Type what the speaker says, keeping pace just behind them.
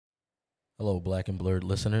Hello, Black and Blurred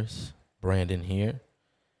listeners. Brandon here.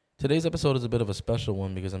 Today's episode is a bit of a special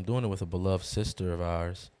one because I'm doing it with a beloved sister of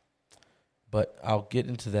ours. But I'll get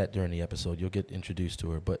into that during the episode. You'll get introduced to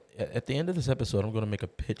her. But at the end of this episode, I'm going to make a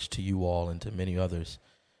pitch to you all and to many others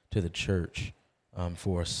to the church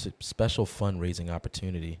for a special fundraising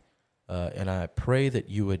opportunity. And I pray that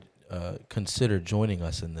you would consider joining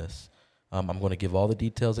us in this. I'm going to give all the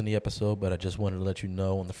details in the episode, but I just wanted to let you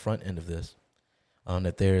know on the front end of this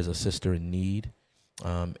that there is a sister in need.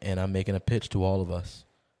 And I'm making a pitch to all of us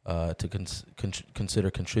to consider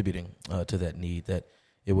contributing to that need, that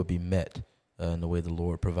it would be met in the way the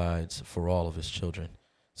Lord provides for all of his children.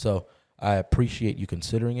 So I appreciate you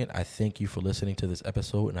considering it. I thank you for listening to this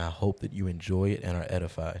episode, and I hope that you enjoy it and are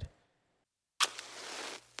edified.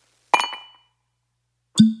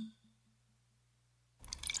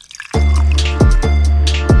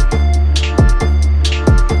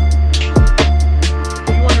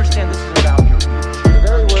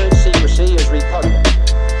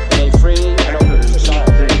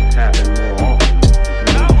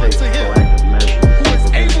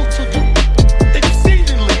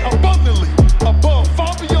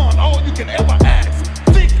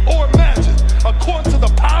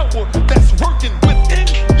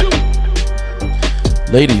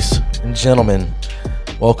 Ladies and gentlemen,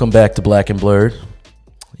 welcome back to Black and Blurred.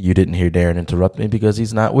 You didn't hear Darren interrupt me because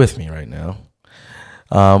he's not with me right now.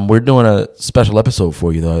 We're doing a special episode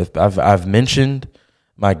for you, though. I've mentioned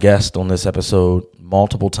my guest on this episode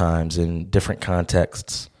multiple times in different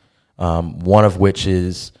contexts, one of which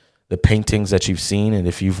is the paintings that you've seen. And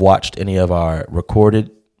if you've watched any of our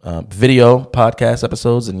recorded video podcast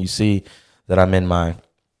episodes, and you see that I'm in my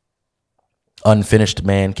unfinished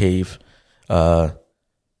man cave,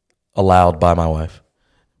 allowed by my wife,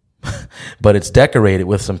 but it's decorated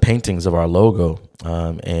with some paintings of our logo.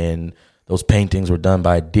 And those paintings were done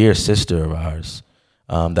by a dear sister of ours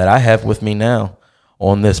that I have with me now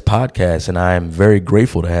on this podcast. And I am very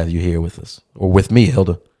grateful to have you here with us, or with me,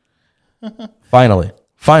 Hilda. Finally.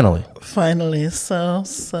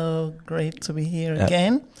 So great to be here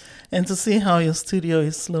again and to see how your studio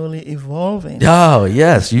is slowly evolving. Oh,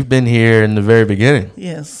 yes. You've been here in the very beginning.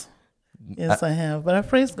 Yes, I have. But I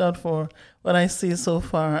praise God for what I see so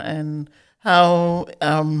far and how,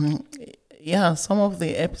 some of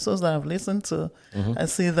the episodes that I've listened to, I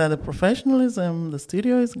see that the professionalism, the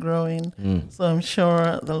studio is growing. So I'm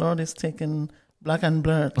sure the Lord is taking Black and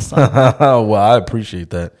Blurred. So. Well, I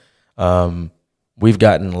appreciate that. We've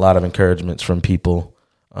gotten a lot of encouragements from people,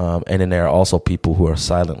 and then there are also people who are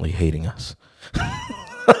silently hating us.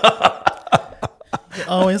 You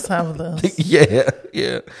always have those. Yeah.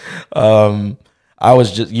 You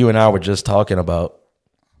and I were just talking about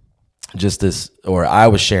just this, or I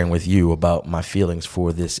was sharing with you about my feelings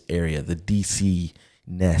for this area, the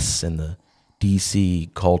DC-ness and the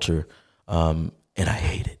DC culture, and I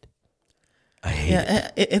hate it.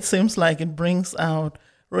 It seems like it brings out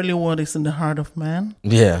really what is in the heart of man.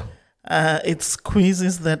 Yeah. It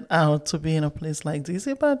squeezes that out to be in a place like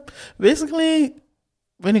DC. But basically,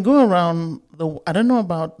 when you go around I don't know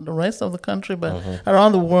about the rest of the country, but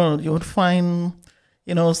around the world, you would find,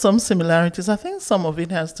 some similarities. I think some of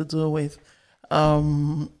it has to do with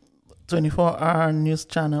 24-hour news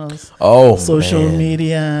channels, social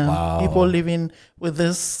media, people living with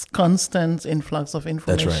this constant influx of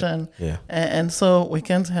information. That's right. Yeah. And so we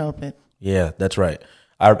can't help it. Yeah, that's right.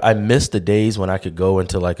 I miss the days when I could go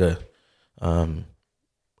into like a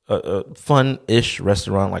fun-ish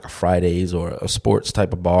restaurant, like a Fridays or a sports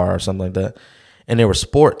type of bar or something like that, and there were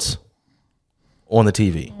sports on the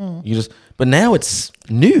TV. But now it's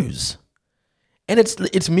news, and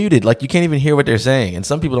it's muted. Like you can't even hear what they're saying, and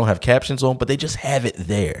some people don't have captions on, but they just have it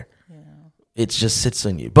there. Yeah. It just sits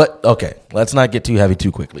on you. But okay, let's not get too heavy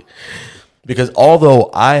too quickly, because although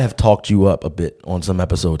I have talked you up a bit on some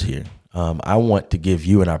episodes here, I want to give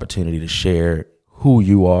you an opportunity to share who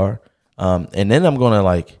you are. And then I'm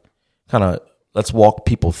going to let's walk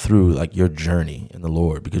people through like your journey in the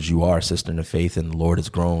Lord, because you are a sister in the faith and the Lord has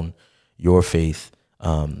grown your faith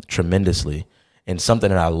tremendously. And something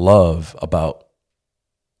that I love about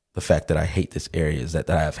the fact that I hate this area is that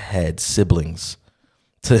I've had siblings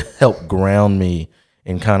to help ground me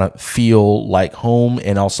and kind of feel like home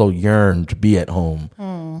and also yearn to be at home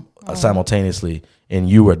simultaneously. And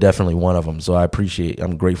you are definitely one of them. So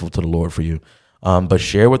I'm grateful to the Lord for you. But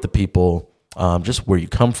share with the people just where you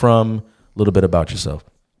come from, a little bit about yourself.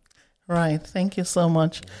 Right. Thank you so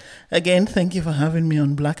much. Again, thank you for having me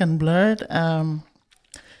on Black and Blurred.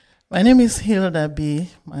 My name is Hilda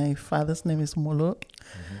B. My father's name is Molo.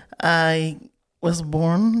 I was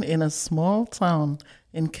born in a small town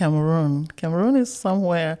in Cameroon. Cameroon is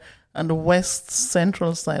somewhere on the west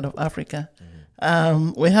central side of Africa.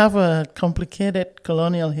 We have a complicated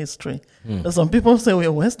colonial history. Some people say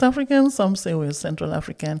we're West African, some say we're Central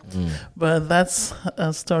African, but that's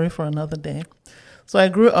a story for another day. So I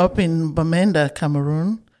grew up in Bamenda,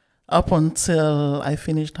 Cameroon, up until I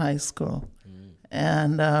finished high school.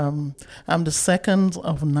 And I'm the second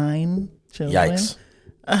of 9 children. Yikes.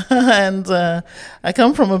 And I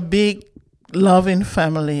come from a big, loving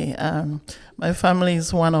family. My family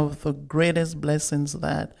is one of the greatest blessings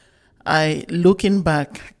that I, looking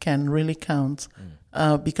back, can really count.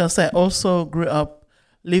 Because I also grew up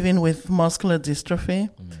living with muscular dystrophy,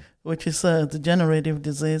 which is a degenerative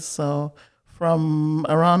disease. So from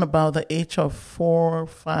around about the age of 4 or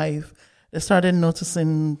 5, they started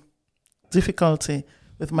noticing difficulty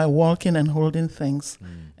with my walking and holding things.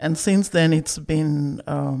 And since then, it's been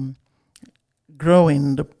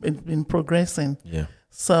growing, it's been progressing. Yeah.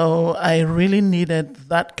 So I really needed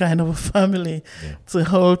that kind of a family to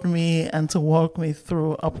hold me and to walk me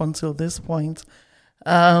through up until this point.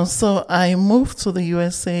 So I moved to the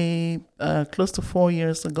USA close to 4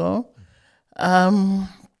 years ago.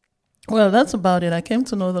 Well, that's about it. I came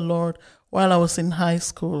to know the Lord while I was in high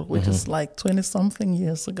school, which is like 20-something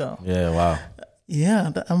years ago. Yeah, wow.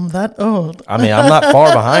 Yeah, I'm that old. I mean, I'm not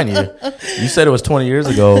far behind you. You said it was 20 years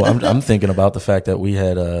ago. I'm thinking about the fact that we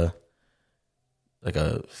had a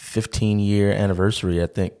 15-year anniversary, I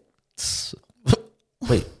think.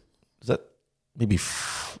 Wait, is that maybe?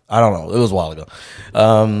 I don't know. It was a while ago.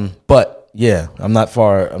 But yeah, I'm not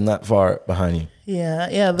far behind you.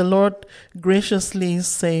 Yeah. The Lord graciously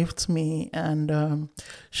saved me and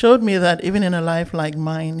showed me that even in a life like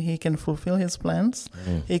mine, He can fulfill His plans.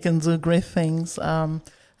 He can do great things.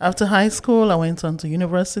 After high school, I went on to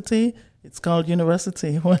university. It's called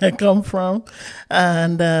university where I come from.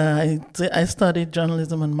 And I studied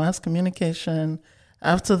journalism and mass communication.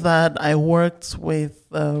 After that, I worked with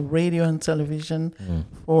radio and television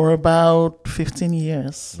for about 15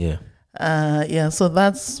 years. Yeah. So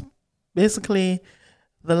that's basically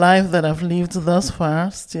the life that I've lived thus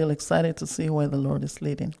far. Still excited to see where the Lord is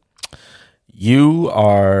leading. You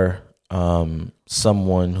are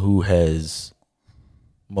someone who has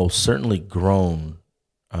most certainly grown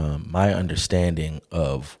my understanding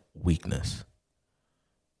of weakness.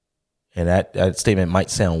 And that statement might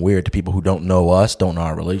sound weird to people who don't know us, don't know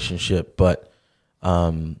our relationship, but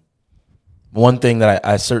one thing that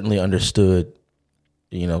I certainly understood,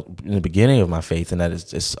 in the beginning of my faith, and that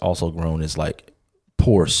it's also grown, is like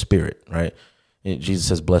poor spirit, right? And Jesus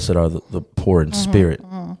says, "Blessed are the poor in spirit,"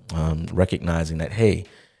 recognizing that, hey,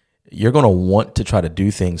 you're going to want to try to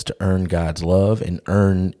do things to earn God's love and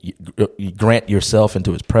grant yourself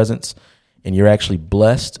into His presence. And you're actually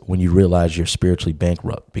blessed when you realize you're spiritually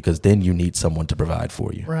bankrupt, because then you need someone to provide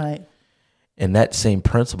for you. Right. And that same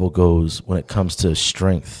principle goes when it comes to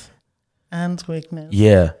strength and weakness.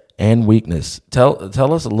 Yeah, and weakness.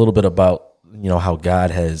 Tell us a little bit about how God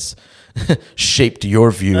has shaped your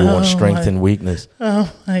view on strength and weakness.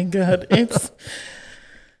 Oh my God, it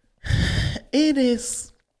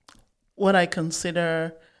is what I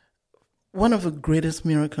consider one of the greatest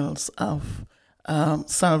miracles of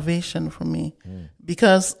salvation for me,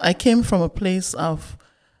 because I came from a place of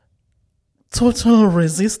total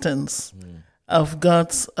resistance of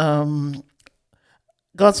God's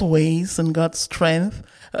ways and God's strength.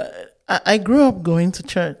 I grew up going to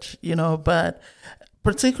church, but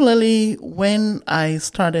particularly when I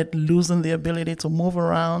started losing the ability to move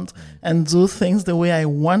around and do things the way I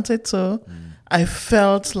wanted to, I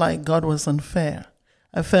felt like God was unfair.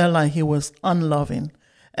 I felt like He was unloving.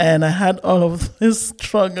 And I had all of these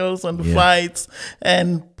struggles and fights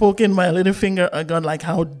and poking my little finger at God, like,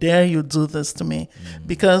 how dare you do this to me?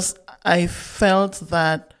 Because I felt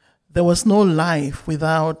that there was no life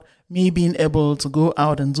without me being able to go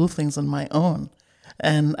out and do things on my own.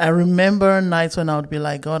 And I remember nights when I would be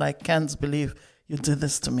like, God, I can't believe you did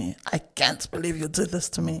this to me. I can't believe you did this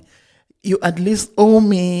to me. You at least owe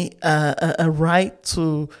me a right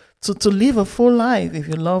to live a full life if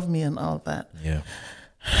you love me and all that. Yeah.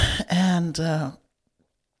 And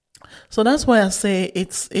so that's why I say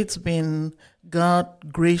it's been God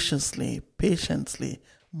graciously, patiently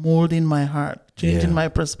molding my heart, changing my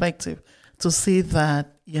perspective to see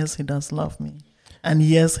that, yes, He does love me. And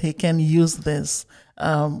yes, He can use this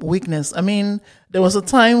weakness. I mean, there was a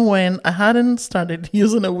time when I hadn't started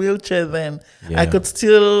using a wheelchair then. I could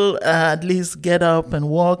still at least get up and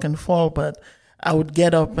walk and fall, but I would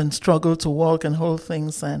get up and struggle to walk and hold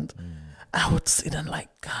things, and I would sit and like,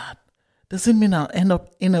 God, does it mean I'll end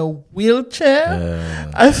up in a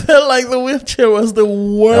wheelchair? I felt like the wheelchair was the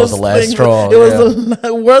worst. That was the last straw. It was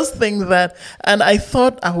the worst thing and I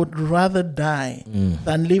thought I would rather die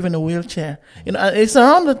than live in a wheelchair. It's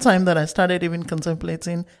around the time that I started even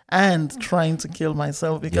contemplating and trying to kill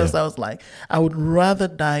myself, because I was like, I would rather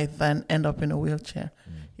die than end up in a wheelchair.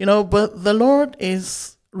 But the Lord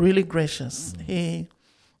is really gracious. He,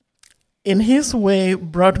 in His way,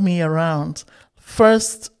 brought me around.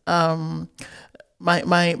 First, my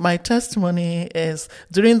testimony is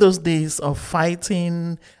during those days of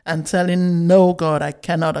fighting and telling, no, God, I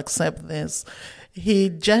cannot accept this. He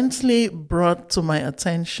gently brought to my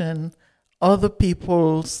attention other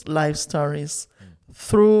people's life stories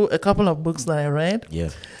through a couple of books that I read,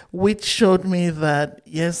 which showed me that,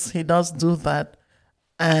 yes, He does do that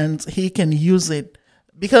and He can use it.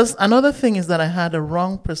 Because another thing is that I had a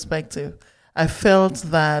wrong perspective. I felt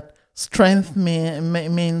that strength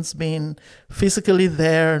means being physically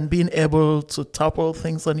there and being able to topple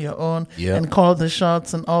things on your own and call the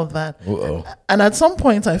shots and all that. And at some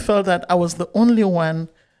point, I felt that I was the only one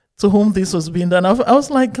to whom this was being done. I was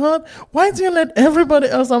like, God, why do you let everybody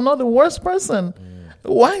else? I'm not the worst person.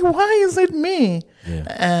 Why is it me?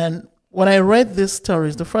 And when I read these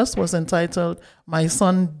stories, the first was entitled My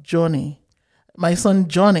Son Johnny.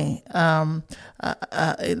 The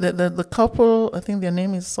couple, I think their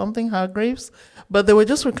name is something Hargraves, but they were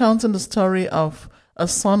just recounting the story of a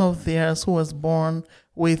son of theirs who was born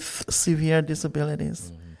with severe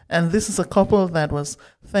disabilities. And this is a couple that was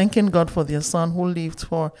thanking God for their son, who lived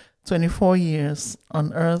for 24 years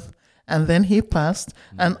on earth, and then he passed.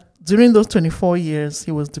 And during those 24 years,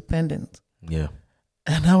 he was dependent.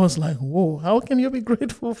 And I was like, whoa, how can you be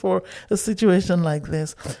grateful for a situation like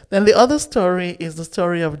this? Then the other story is the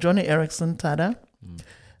story of Joni Eareckson Tada.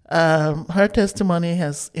 Her testimony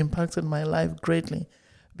has impacted my life greatly,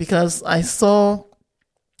 because I saw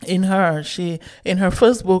in her, in her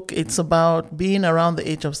first book, it's about being around the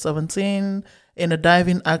age of 17 in a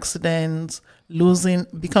diving accident,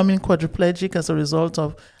 becoming quadriplegic as a result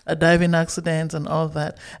of a diving accident and all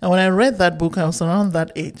that. And when I read that book, I was around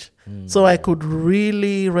that age. So I could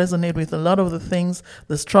really resonate with a lot of the things,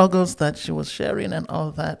 the struggles that she was sharing and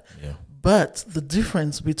all that. But the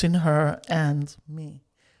difference between her and me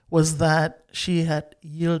was that she had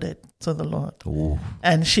yielded to the Lord.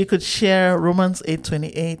 And she could share Romans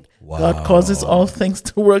 8:28. God causes all things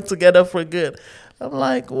to work together for good. I'm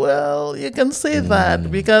like, well, you can say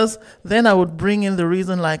that, because then I would bring in the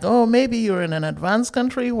reason like, oh, maybe you're in an advanced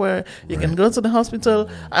country where you can go to the hospital.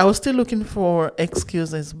 I was still looking for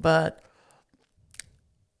excuses. But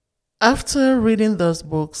after reading those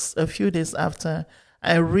books, a few days after,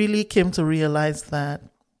 I really came to realize that,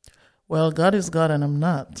 well, God is God and I'm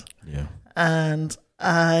not. And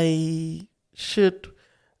I saw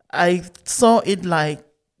it like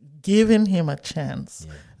giving Him a chance.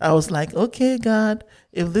 I was like, okay, God,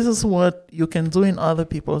 if this is what you can do in other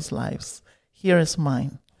people's lives, here is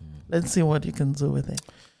mine. Let's see what you can do with it.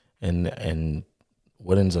 And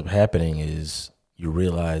what ends up happening is you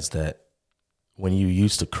realize that when you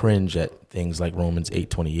used to cringe at things like Romans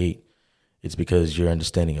 8:28, it's because your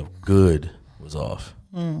understanding of good was off.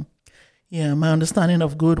 Yeah, my understanding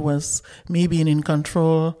of good was me being in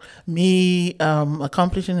control, me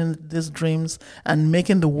accomplishing these dreams and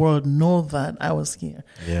making the world know that I was here.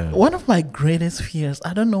 One of my greatest fears,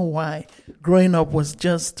 I don't know why, growing up was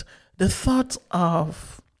just the thought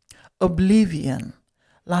of oblivion.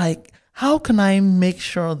 Like, how can I make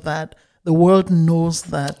sure that the world knows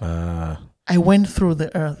that I went through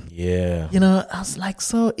the earth? I was like,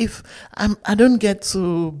 so if I don't get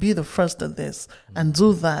to be the first at this and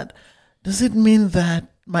do that, does it mean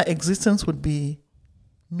that my existence would be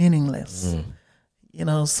meaningless?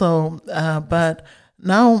 But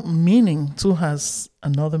now meaning too has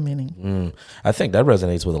another meaning. I think that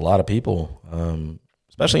resonates with a lot of people,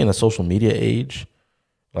 especially in the social media age.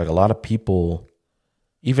 Like, a lot of people,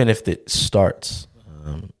 even if it starts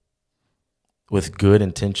with good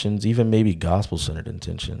intentions, even maybe gospel-centered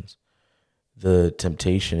intentions, the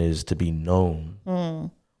temptation is to be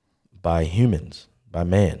known by humans, by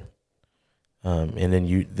man. And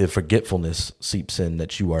then the forgetfulness seeps in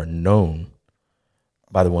that you are known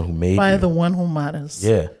by the one who made you. By the one who matters.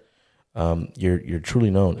 You're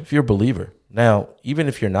truly known if you're a believer. Now, even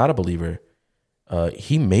if you're not a believer,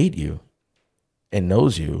 He made you and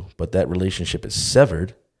knows you, but that relationship is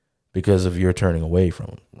severed because of your turning away from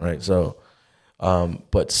Him, right? So,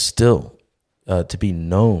 but still, to be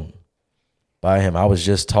known by Him. I was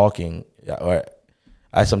just talking, or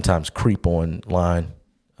I sometimes creep online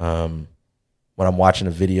when I'm watching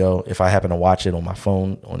a video. If I happen to watch it on my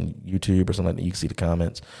phone, on YouTube or something like that, you can see the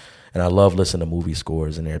comments. And I love listening to movie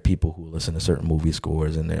scores, and there are people who listen to certain movie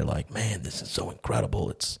scores and they're like, man, this is so incredible.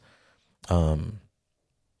 It's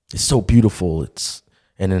so beautiful.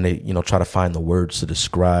 And then they, try to find the words to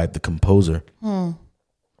describe the composer. And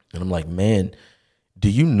I'm like, man, do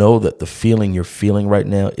you know that the feeling you're feeling right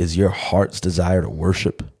now is your heart's desire to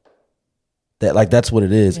worship? That's what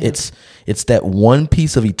it is. Yeah. It's that one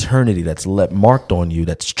piece of eternity that's marked on you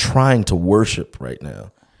that's trying to worship right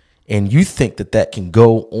now. And you think that can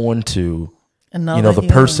go on to, the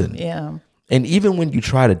person. Yeah. And even when you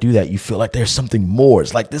try to do that, you feel like there's something more.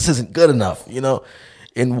 It's like, this isn't good enough,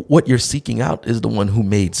 And what you're seeking out is the one who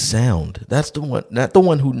made sound. That's the one, not the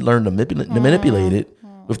one who learned to manipulate it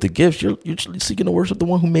with the gifts. You're seeking to worship the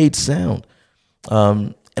one who made sound.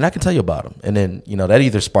 And I can tell you about them. And then, that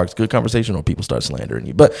either sparks good conversation or people start slandering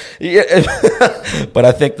you. But yeah, but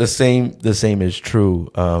I think the same is true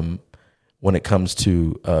when it comes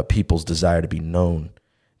to people's desire to be known.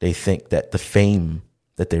 They think that the fame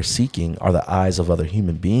that they're seeking are the eyes of other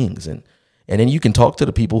human beings. And then you can talk to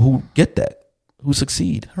the people who get that, who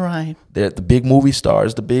succeed. Right. They're the big movie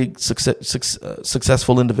stars, the big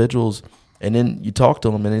successful individuals. And then you talk to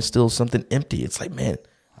them and it's still something empty. It's like, man,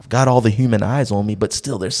 I've got all the human eyes on me, but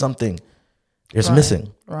still there's something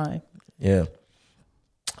missing. Right. Yeah.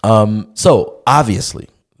 So obviously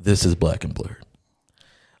this is Black and Blurred.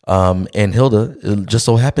 And Hilda, it just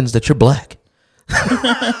so happens that you're Black.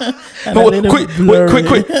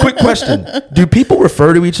 Quick question. Do people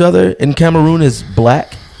refer to each other in Cameroon as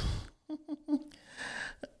Black?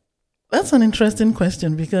 That's an interesting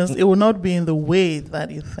question because it will not be in the way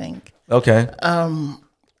that you think. Okay.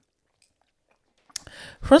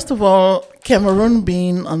 First of all, Cameroon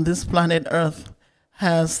being on this planet Earth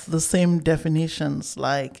has the same definitions.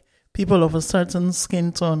 Like people of a certain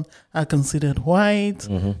skin tone are considered white,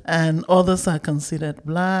 and others are considered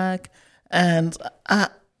Black. And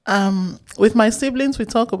with my siblings, we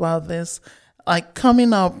talk about this. Like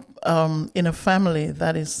coming up in a family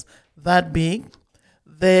that is that big,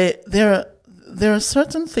 there are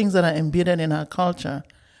certain things that are embedded in our culture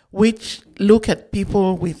which look at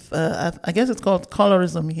people with, I guess it's called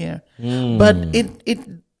colorism here, but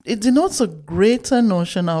it denotes a greater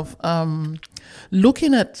notion of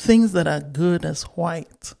looking at things that are good as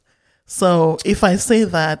white. So if I say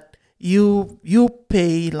that you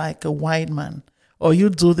pay like a white man, or you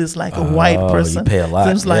do this like a white person, you pay a lot.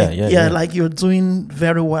 Seems like like you're doing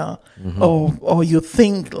very well, or you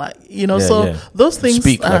think like those things.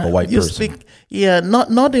 Speak like a white person. Speak,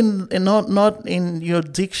 not in your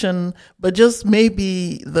diction, but just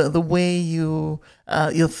maybe the way you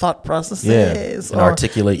your thought process is, and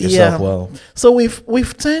articulate yourself well. So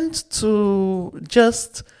we've tend to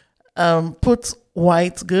just put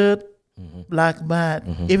white good, Black bad,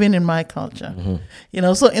 even in my culture.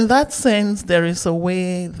 So in that sense, there is a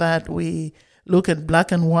way that we look at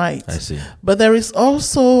black and white. I see. But there is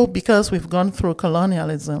also, because we've gone through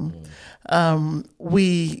colonialism,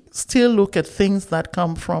 we still look at things that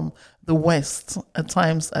come from the West at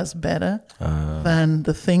times as better than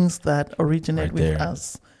the things that originate with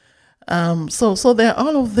us. So there are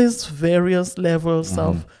all of these various levels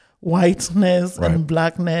of whiteness and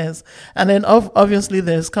blackness. And then obviously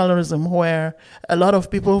there's colorism, where a lot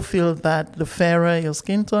of people feel that the fairer your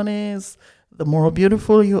skin tone is, the more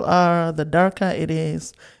beautiful you are, the darker it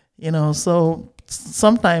is. So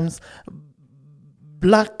sometimes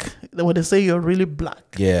black, when they say you're really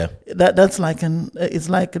black, that's like it's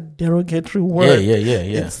like a derogatory word.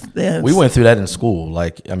 Yeah. We went through that in school.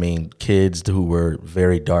 Like, I mean, kids who were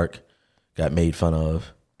very dark got made fun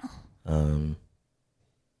of.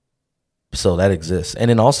 So that exists. And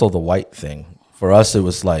then also the white thing. For us, it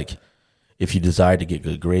was like, if you desired to get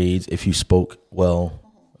good grades, if you spoke well,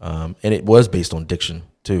 and it was based on diction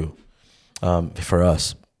too, for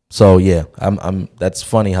us. So yeah, that's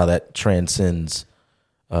funny how that transcends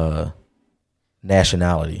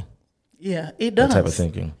nationality. Yeah, it does. That type of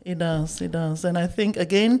thinking. It does. And I think,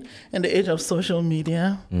 again, in the age of social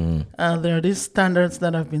media, there are these standards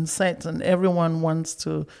that have been set, and everyone wants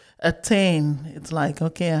to attain. It's like,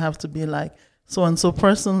 okay, I have to be like so-and-so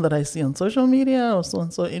person that I see on social media, or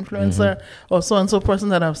so-and-so influencer, or so-and-so person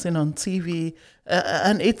that I've seen on TV.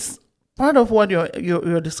 And it's part of what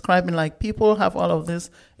you're describing. Like, people have all of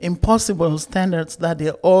these impossible standards that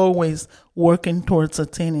they're always working towards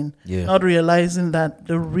attaining, not realizing that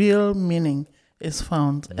the real meaning is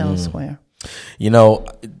found elsewhere.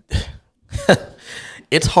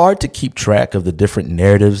 It's hard to keep track of the different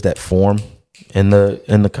narratives that form in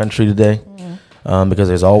the country today, because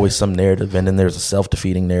there's always some narrative, and then there's a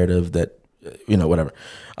self-defeating narrative that, whatever.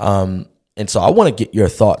 And so I want to get your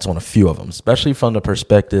thoughts on a few of them, especially from the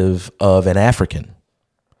perspective of an African.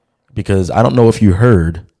 because I don't know if you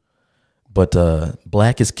heard, but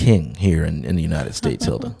black is king here in the United States,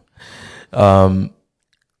 Hilda.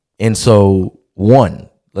 And so,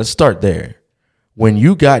 let's start there. When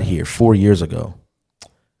you got here 4 years ago,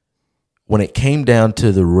 when it came down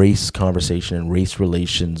to the race conversation and race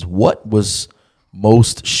relations, what was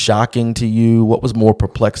most shocking to you? What was more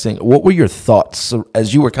perplexing? What were your thoughts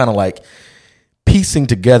as you were kind of like piecing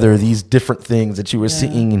together these different things that you were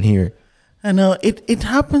seeing and hearing? I know it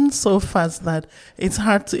happens so fast that it's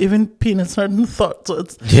hard to even pin a certain thought to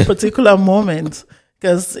a particular moment,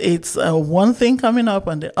 because it's one thing coming up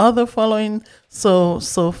and the other following so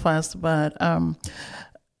fast. But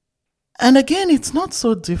and again, it's not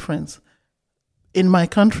so different in my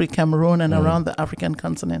country, Cameroon, and around the African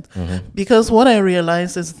continent, because what I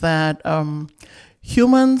realize is that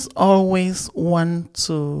humans always want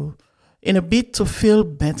to, in a bid to feel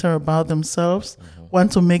better about themselves,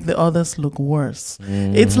 want to make the others look worse.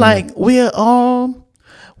 It's like we're all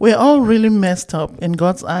really messed up in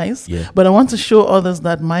God's eyes, but I want to show others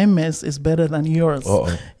that my mess is better than yours.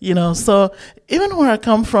 You know, so even where I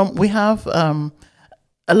come from, we have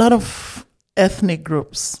a lot of ethnic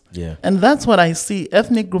groups. And that's what I see,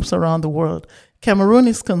 ethnic groups around the world. Cameroon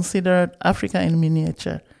is considered Africa in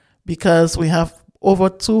miniature because we have over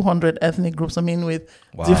 200 ethnic groups. I mean, with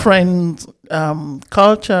different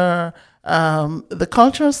culture. The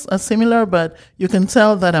cultures are similar, but you can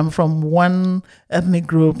tell that I'm from one ethnic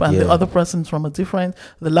group and the other person's from a different.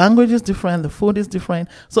 The language is different, the food is different.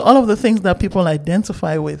 So all of the things that people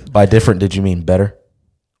identify with. By different, did you mean better?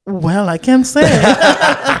 Well, I can say.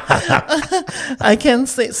 I can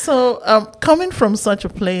say. So coming from such a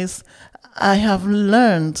place, I have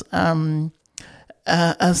learned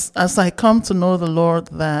as I come to know the Lord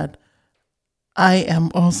that I am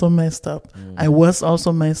also messed up. I was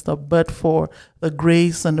also messed up, but for the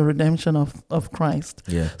grace and the redemption of Christ.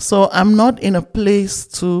 So I'm not in a place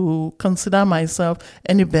to consider myself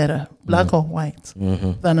any better, black or white,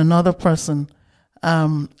 than another person.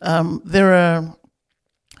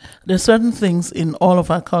 There's certain things in all of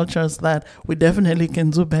our cultures that we definitely can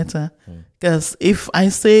do better. Because if I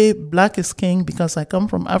say black is king because I come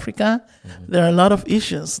from Africa, there are a lot of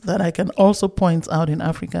issues that I can also point out in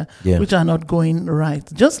Africa which are not going right,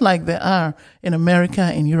 just like there are in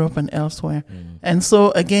America, in Europe, and elsewhere. And so,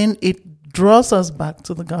 again, it draws us back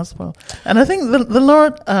to the gospel. And I think the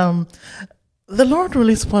Lord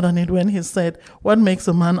really spot on it when he said, what makes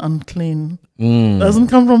a man unclean doesn't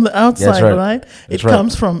come from the outside, right? It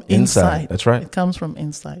comes from inside. That's right. It comes from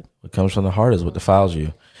inside. What comes from the heart is what defiles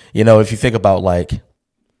you. You know, if you think about like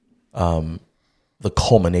the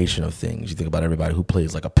culmination of things, you think about everybody who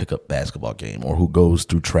plays like a pickup basketball game or who goes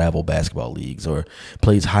through travel basketball leagues or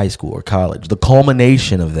plays high school or college. The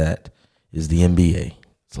culmination of that is the NBA.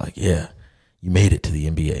 It's like, you made it to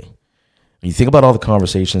the NBA. When you think about all the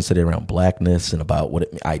conversations today around blackness and about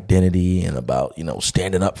identity and about, you know,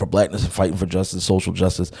 standing up for blackness and fighting for justice, social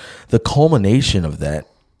justice, the culmination of that,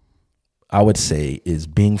 I would say, is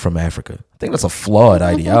being from Africa. I think that's a flawed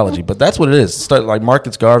ideology, but that's what it is. Like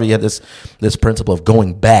Marcus Garvey had this principle of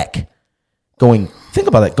going back. Think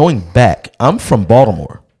about that, going back. I'm from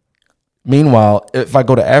Baltimore. Meanwhile, if I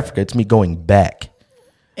go to Africa, it's me going back.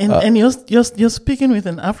 And you're speaking with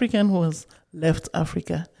an African who has left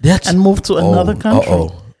Africa and moved to another country.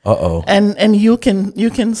 And you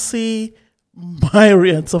can see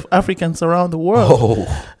myriads of Africans around the world.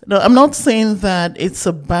 No, I'm not saying that it's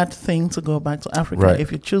a bad thing to go back to Africa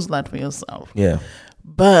if you choose that for yourself.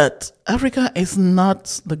 But Africa is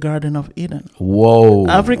not the Garden of Eden.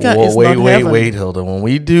 Africa is not heaven. Wait, Hilda. When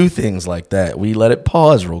we do things like that, we let it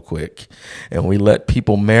pause real quick and we let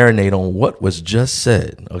people marinate on what was just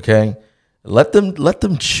said, okay? Let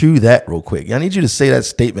them chew that real quick. I need you to say that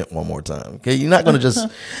statement one more time. Okay, you're not gonna just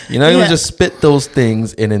spit those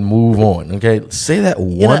things and then move on. Okay, say that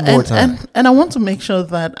one more time. And I want to make sure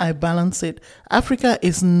that I balance it. Africa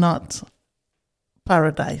is not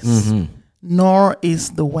paradise, nor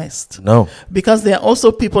is the West. No, because there are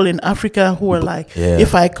also people in Africa who are like,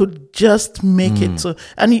 if I could just make it to,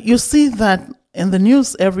 and you see that in the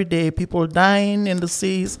news every day, people dying in the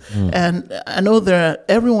seas. And I know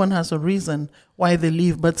everyone has a reason why they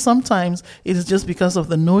leave, but sometimes it is just because of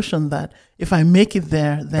the notion that if I make it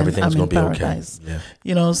there, then I'm in paradise. Okay.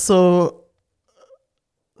 You know, so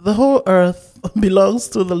the whole earth belongs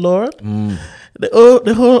to the Lord.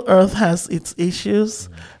 The whole earth has its issues,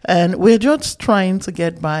 and we're just trying to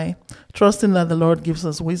get by, trusting that the Lord gives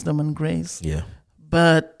us wisdom and grace.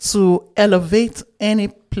 But to elevate any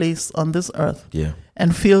place on this earth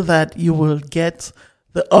and feel that you will get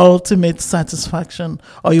the ultimate satisfaction,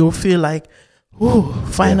 or you'll feel like,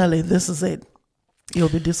 finally, this is it. you'll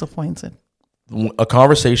be disappointed. A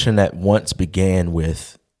conversation that once began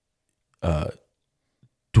with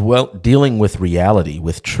dealing with reality,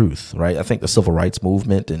 with truth, right? I think the civil rights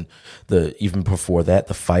movement and even before that,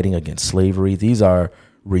 the fighting against slavery, these are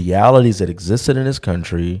realities that existed in this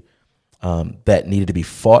country that needed to be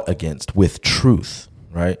fought against with truth,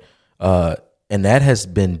 right? And that has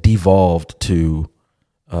been devolved to,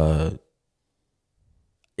 it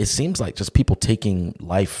seems like just people taking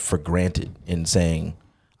life for granted and saying,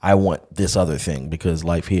 I want this other thing because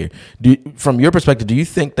life here. From your perspective, do you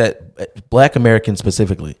think that Black Americans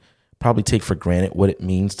specifically probably take for granted what it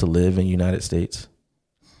means to live in the United States?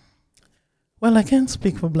 Well, I can't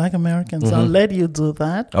speak for Black Americans. I'll let you do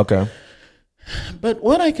that. Okay. But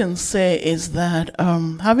what I can say is that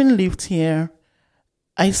having lived here,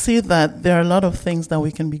 I see that there are a lot of things that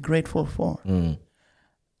we can be grateful for.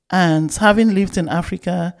 And having lived in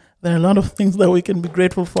Africa, there are a lot of things that we can be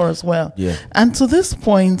grateful for as well. Yeah. And to this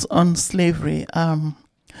point on slavery,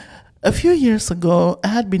 a few years ago, I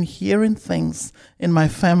had been hearing things in my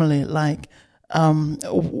family, like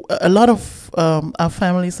a lot of our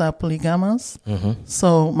families are polygamous.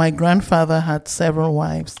 So my grandfather had several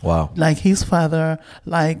wives. Wow. Like his father,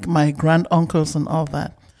 like my granduncles and all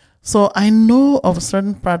that. So I know of a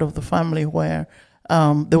certain part of the family where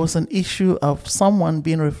there was an issue of someone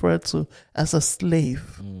being referred to as a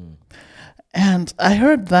slave. And I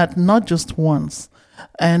heard that not just once.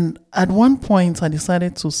 And at one point, I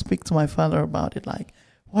decided to speak to my father about it. Like,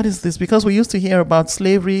 what is this? Because we used to hear about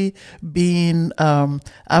slavery being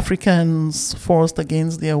Africans forced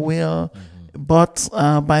against their will, bought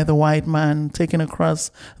by the white man, taken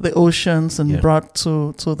across the oceans and brought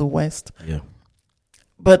to the West. Yeah.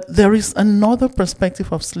 But there is another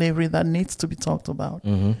perspective of slavery that needs to be talked about,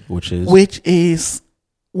 which is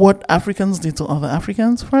what Africans did to other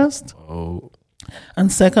Africans first. Oh.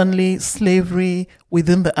 And secondly, slavery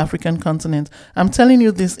within the African continent. I'm telling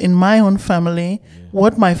you this in my own family.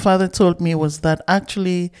 What my father told me was that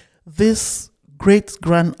actually this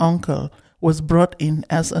great-granduncle was brought in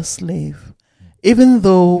as a slave. Even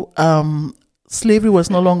though slavery was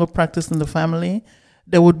no longer practiced in the family,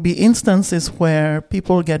 there would be instances where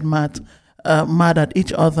people get mad at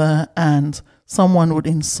each other, and someone would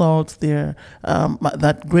insult their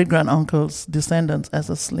that great-granduncle's descendants as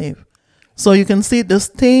a slave. So you can see the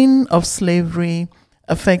stain of slavery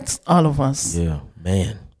affects all of us. Yeah,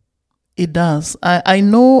 man. It does. I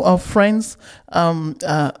know of friends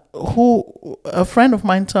who, a friend of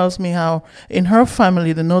mine tells me how in her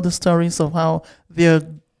family they know the stories of how their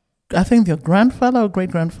grandfather or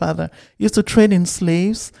great-grandfather used to trade in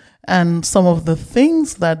slaves, and some of the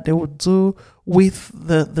things that they would do with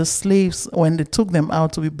the slaves when they took them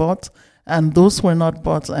out to be bought, and those were not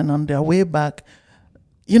bought, and on their way back,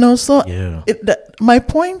 my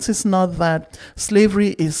point is not that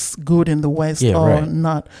slavery is good in the West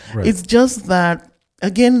not. Right. It's just that,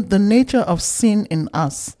 again, the nature of sin in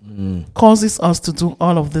us causes us to do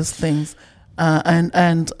all of these things.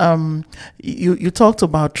 You talked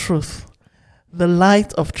about truth. The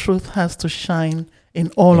light of truth has to shine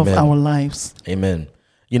in all of our lives. Amen.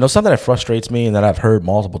 Something that frustrates me and that I've heard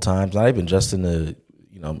multiple times, not even just in the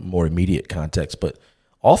more immediate context, but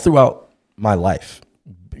all throughout my life,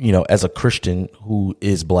 as a Christian who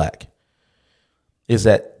is Black, is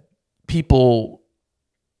that people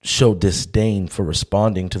show disdain for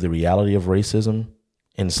responding to the reality of racism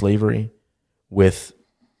and slavery with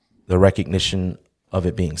the recognition of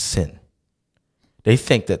it being sin. They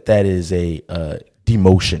think that is a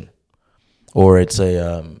demotion, or it's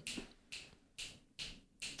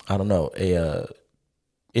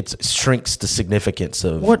it shrinks the significance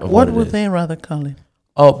of what would they rather call it?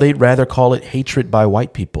 Oh, they'd rather call it hatred by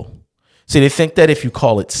white people. See, they think that if you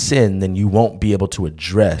call it sin, then you won't be able to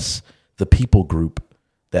address the people group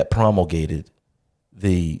that promulgated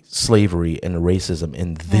the slavery and the racism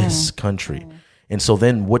in this country. And so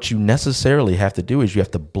then what you necessarily have to do is you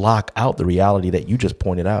have to block out the reality that you just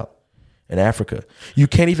pointed out in Africa. You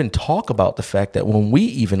can't even talk about the fact that when we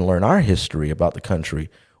even learn our history about the country,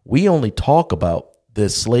 we only talk about the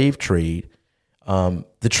slave trade,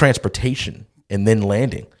 the transportation, and then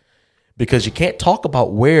landing. Because you can't talk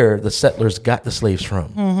about where the settlers got the slaves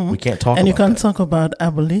from. We can't talk about that. And you can't talk about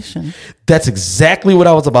abolition. That's exactly what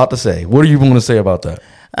I was about to say. What are you going to say about that?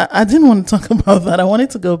 I didn't want to talk about that. I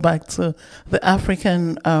wanted to go back to the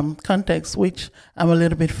African context, which I'm a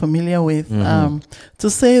little bit familiar with, to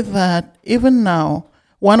say that even now,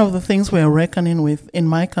 one of the things we're reckoning with in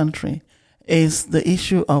my country is the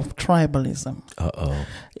issue of tribalism.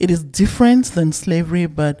 It is different than slavery,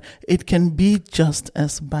 but it can be just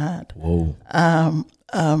as bad. Whoa.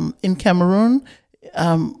 In Cameroon,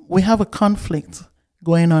 we have a conflict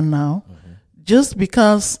going on now, just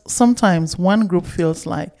because sometimes one group feels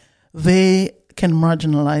like they can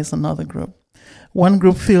marginalize another group. One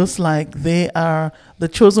group feels like they are the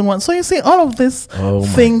chosen one. So you see, all of these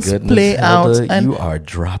things play out. And you are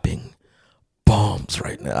dropping bombs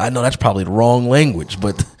right now. I know that's probably the wrong language,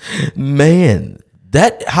 but man,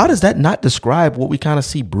 how does that not describe what we kind of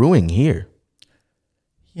see brewing here?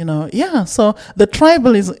 So the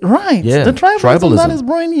tribalism, right? Yeah, the tribalism that is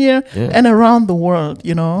brewing here and around the world.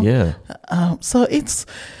 Yeah. So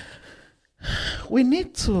we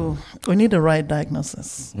need the right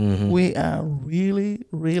diagnosis. We are really,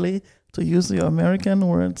 really, to use your American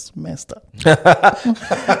words, messed up.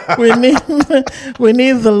 we need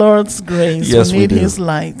the Lord's grace. Yes, we need we do. His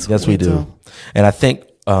light. Yes, we do. And I think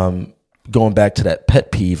going back to that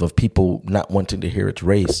pet peeve of people not wanting to hear its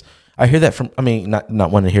race, I hear that from, not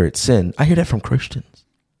wanting to hear its sin. I hear that from Christians.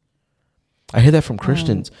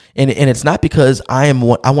 And it's not because I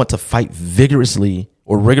want to fight vigorously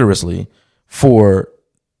or rigorously for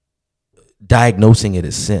diagnosing it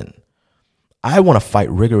as sin. I want to fight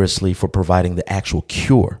rigorously for providing the actual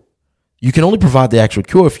cure. You can only provide the actual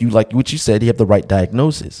cure if you, like what you said, you have the right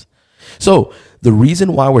diagnosis. So the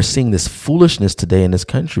reason why we're seeing this foolishness today in this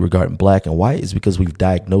country regarding black and white is because we've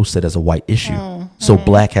diagnosed it as a white issue. So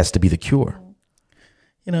black has to be the cure.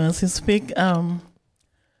 As you speak, I'm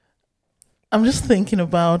just thinking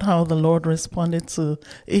about how the Lord responded to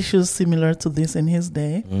issues similar to this in His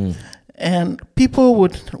day. And people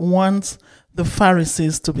would want the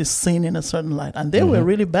Pharisees to be seen in a certain light, and they were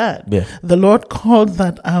really bad. Yeah. The Lord called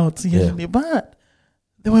that out usually, but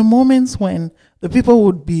there were moments when the people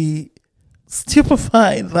would be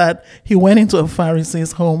stupefied that He went into a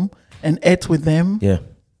Pharisee's home and ate with them. Yeah.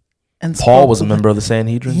 And Paul was a member of the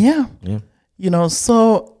Sanhedrin. Yeah. Yeah.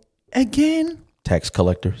 So again, tax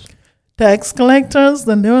collectors,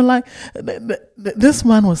 then they were like, this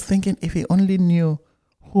man was thinking if he only knew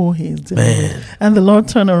who he is dealing with. And the Lord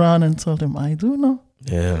turned around and told him, I do know.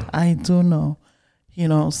 Yeah. I do know.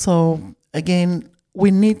 So again, we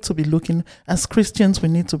need to be looking, as Christians, we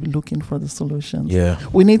need to be looking for the solutions. Yeah.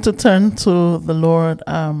 We need to turn to the Lord.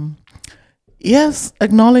 Yes,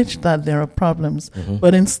 acknowledge that there are problems,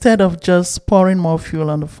 but instead of just pouring more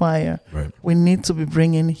fuel on the fire, we need to be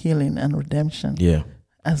bringing healing and redemption. Yeah.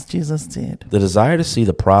 As Jesus did. The desire to see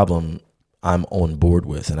the problem, I'm on board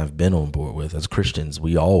with, and I've been on board with. As Christians,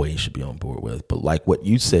 we always should be on board with. But like what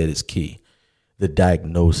you said is key. The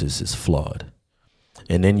diagnosis is flawed.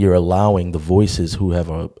 And then you're allowing the voices who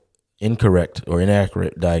have a incorrect or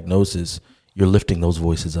inaccurate diagnosis, you're lifting those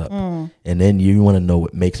voices up. And then you want to know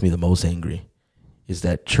what makes me the most angry is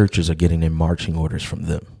that churches are getting their marching orders from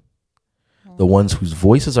them. The ones whose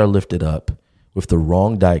voices are lifted up with the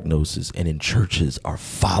wrong diagnosis and in churches are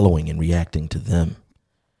following and reacting to them.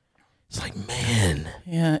 It's like, man.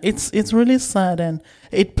 Yeah, it's really sad, and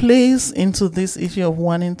it plays into this issue of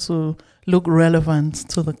wanting to look relevant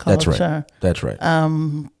to the culture. That's right.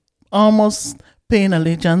 Almost paying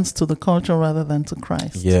allegiance to the culture rather than to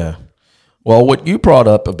Christ. Yeah. Well, what you brought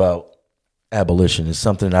up about abolition is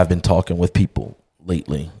something I've been talking with people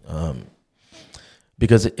lately,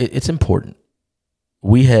 because it's important.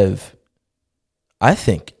 We have, I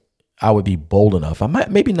think, I would be bold enough. I might,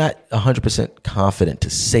 maybe not 100% confident to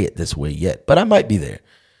say it this way yet, but I might be there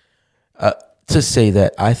to say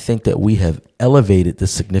that I think that we have elevated the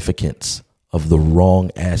significance of the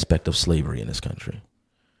wrong aspect of slavery in this country.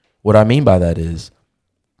 What I mean by that is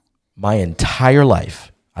my entire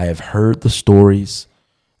life, I have heard the stories.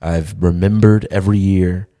 I've remembered every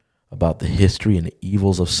year about the history and the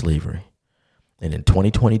evils of slavery. And in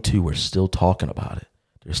 2022, we're still talking about it.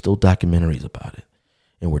 There's still documentaries about it.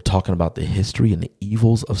 And we're talking about the history and the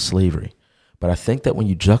evils of slavery. But I think that when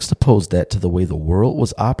you juxtapose that to the way the world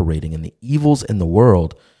was operating and the evils in the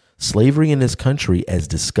world, slavery in this country, as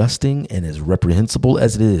disgusting and as reprehensible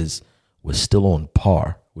as it is, was still on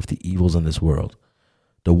par with the evils in this world.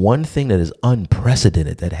 The one thing that is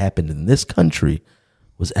unprecedented that happened in this country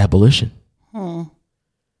was abolition. And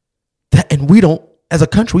we don't, as a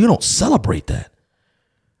country, we don't celebrate that.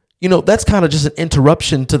 You know, that's kind of just an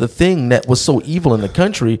interruption to the thing that was so evil in the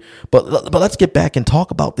country. But let's get back and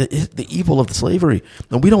talk about the evil of the slavery.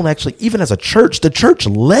 And we don't actually, even as a church, the church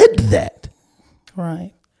led that.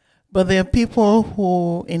 Right. But there are people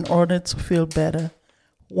who, in order to feel better,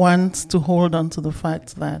 want to hold on to the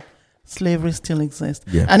fact that slavery still exists.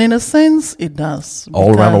 Yeah. And in a sense, it does.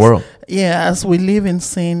 All around the world. Yeah, as we live in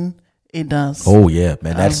sin, it does. Oh, yeah,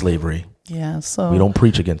 man, that's slavery. Yeah, so we don't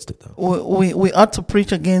preach against it, though. We ought to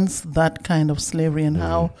preach against that kind of slavery and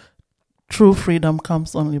how true freedom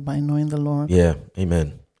comes only by knowing the Lord. Yeah,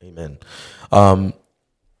 amen.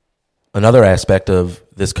 another aspect of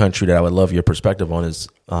this country that I would love your perspective on is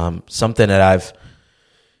something that I've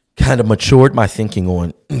kind of matured my thinking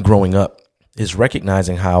on growing up is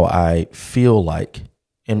recognizing how I feel like,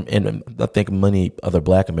 and I think many other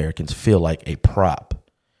Black Americans feel like a prop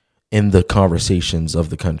in the conversations of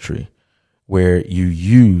the country, where you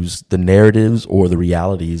use the narratives or the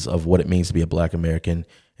realities of what it means to be a Black American,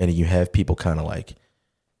 and you have people kind of like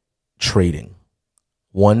trading.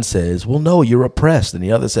 One says, well, no, you're oppressed. And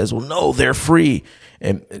the other says, well, no, they're free.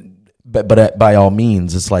 But by all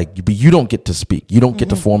means, it's like, but you don't get to speak. You don't get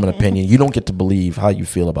to form an opinion. You don't get to believe how you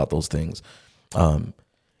feel about those things.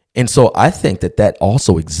 And so I think that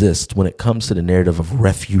also exists when it comes to the narrative of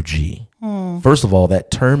refugee. First of all,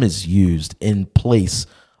 that term is used in place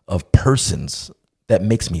of persons. That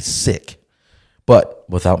makes me sick. But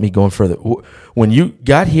without me going further, when you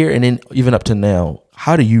got here and then even up to now,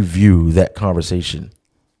 how do you view that conversation?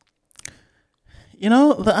 You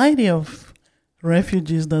know, the idea of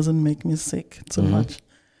refugees doesn't make me sick too much.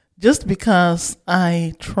 Just because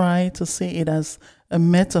I try to see it as a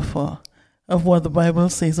metaphor of what the Bible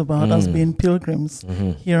says about us being pilgrims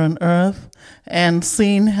here on earth, and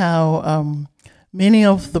seeing how many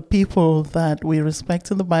of the people that we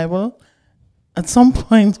respect in the Bible at some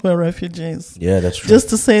point were refugees. Yeah, that's true. Just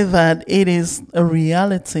to say that it is a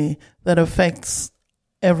reality that affects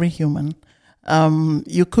every human.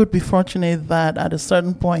 You could be fortunate that at a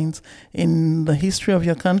certain point in the history of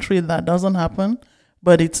your country that doesn't happen,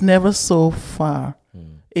 but it's never so far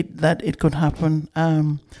that it could happen.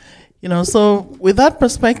 You know, so with that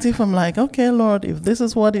perspective, I'm like, okay, Lord, if this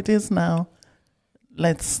is what it is now,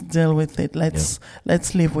 let's deal with it. Let's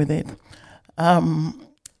live with it.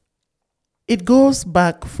 It goes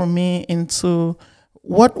back for me into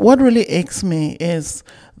what really aches me is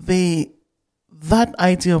that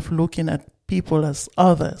idea of looking at people as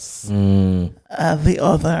others, the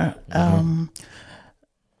other.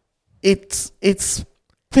 It's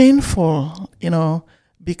painful, you know,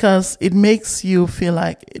 because it makes you feel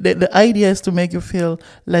like the idea is to make you feel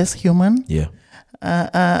less human. Yeah.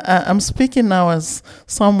 I'm speaking now as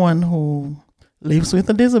someone who lives with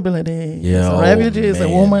a disability, is a Oh, refugee, is a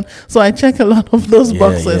man. woman. So I check a lot of those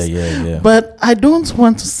boxes. Yeah. But I don't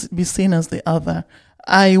want to be seen as the other.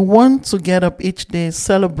 I want to get up each day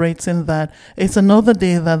celebrating that it's another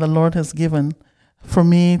day that the Lord has given for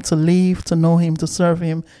me to live, to know Him, to serve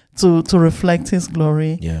Him, to reflect His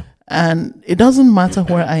glory. Yeah. And it doesn't matter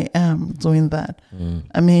where I am doing that.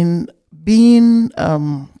 I mean, being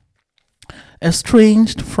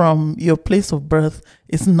estranged from your place of birth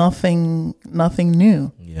is nothing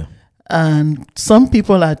new. Yeah. And some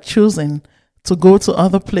people are choosing to go to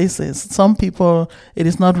other places. Some people, it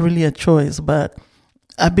is not really a choice, but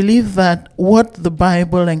I believe that what the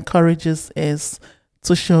Bible encourages is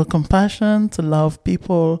to show compassion, to love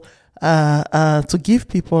people, to give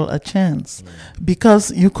people a chance,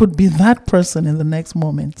 because you could be that person in the next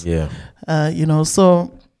moment. Yeah. You know,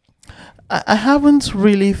 so I haven't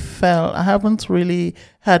really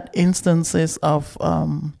had instances of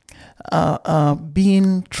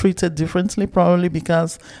being treated differently, probably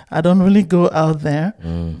because I don't really go out there.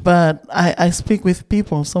 But I speak with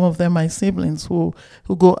people, some of them my siblings, who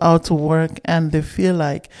go out to work and they feel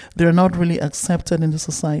like they're not really accepted in the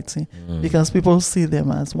society because people see them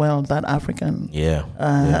as, well, that African.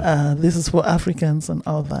 This is for Africans and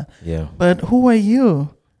all that. Yeah. But who are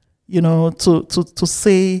you? You know, to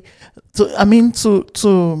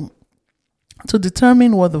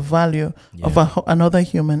determine what the value of another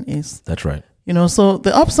human is. That's right. You know, so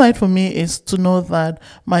the upside for me is to know that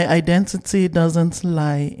my identity doesn't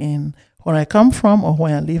lie in where I come from or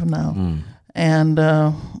where I live now. And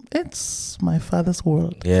it's my Father's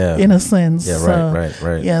world, in a sense. Yeah,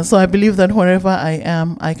 right. Yeah, so I believe that wherever I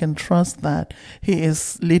am, I can trust that He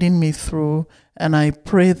is leading me through. And I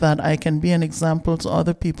pray that I can be an example to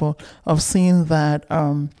other people of seeing that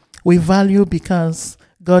we value because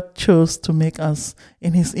God chose to make us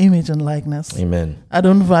in His image and likeness. Amen. I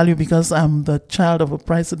don't value because I'm the child of a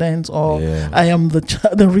president or I am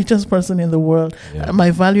the richest person in the world. My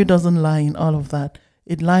value doesn't lie in all of that.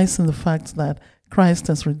 It lies in the fact that Christ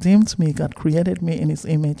has redeemed me. God created me in His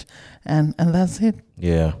image, and that's it.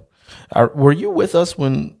 Yeah. Were you with us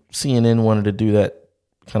when CNN wanted to do that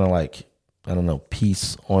kind of like, I don't know,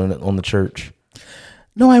 piece on the church?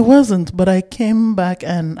 No, I wasn't, but I came back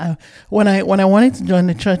and when I wanted to join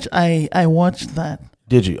the church, I watched that.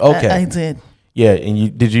 Did you? Okay. I did. Yeah,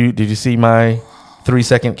 and did you see my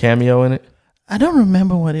 3-second cameo in it? I don't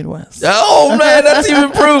remember what it was. Oh man, that's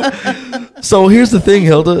even proof. So here's the thing,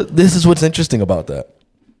 Hilda. This is what's interesting about that.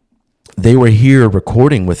 They were here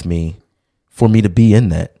recording with me for me to be in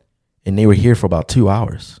that, and they were here for about 2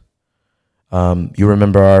 hours. You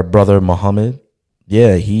remember our brother Muhammad?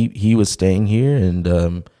 Yeah, he was staying here,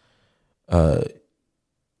 and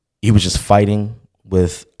he was just fighting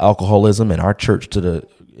with alcoholism, and our church did an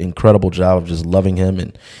incredible job of just loving him,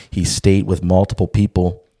 and he stayed with multiple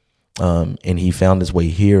people, and he found his way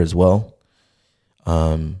here as well.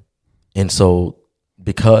 And so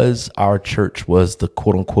because our church was the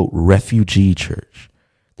quote unquote refugee church,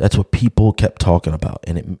 that's what people kept talking about,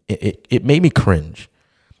 and it made me cringe.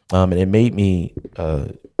 And it made me a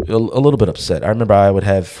little bit upset. I remember I would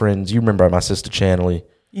have friends. You remember my sister Chanley?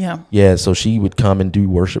 Yeah. So she would come and do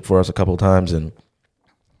worship for us a couple of times, and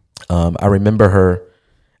I remember her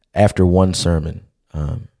after one sermon.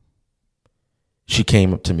 She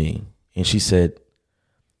came up to me and she said,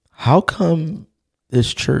 "How come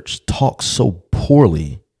this church talks so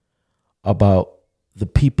poorly about the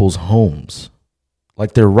people's homes?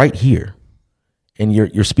 Like they're right here, and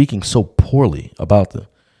you're speaking so poorly about them."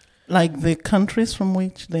 Like the countries from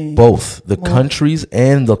which they... Both the countries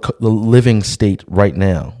and the living state right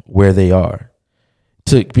now where they are.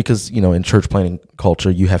 Because, in church planting culture,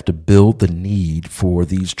 you have to build the need for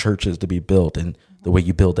these churches to be built. And the way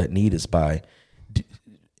you build that need is by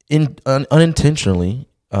unintentionally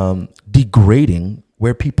degrading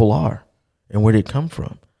where people are and where they come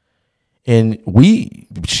from. And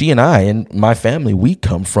she and I and my family, we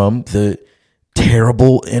come from the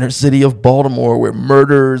terrible inner city of Baltimore where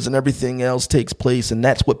murders and everything else takes place. And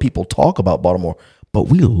that's what people talk about Baltimore, but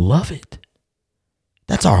we love it.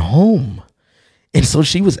 That's our home. And so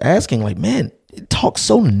she was asking, like, man, it talks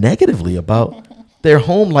so negatively about their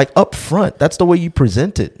home, like up front. That's the way you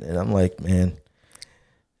present it. And I'm like, man,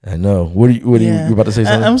 I know. What are you about to say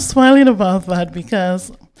something? I'm smiling about that because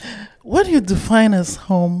what you define as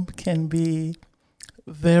home can be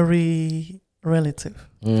very relative.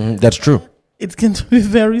 That's true. It can be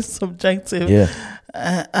very subjective. Yeah.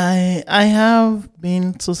 I have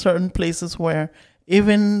been to certain places where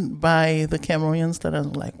even by the Cameroonians that are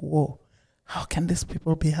like, whoa, how can these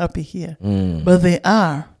people be happy here? But they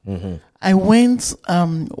are. Mm-hmm. I went,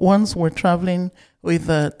 once we're traveling with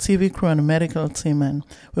a TV crew and a medical team, and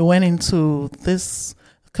we went into this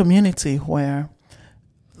community where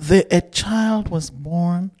a child was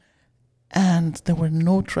born and there were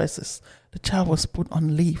no traces. The child was put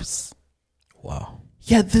on leaves. Wow.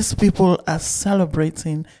 Yet these people are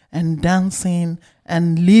celebrating and dancing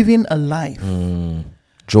and living a life.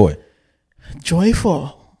 Joyful.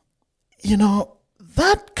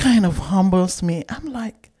 That kind of humbles me. I'm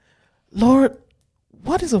like, Lord,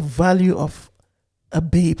 what is the value of a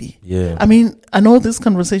baby? Yeah. I mean, I know this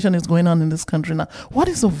conversation is going on in this country now. What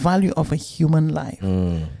is the value of a human life?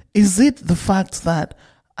 Is it the fact that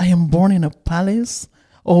I am born in a palace,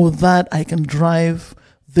 or that I can drive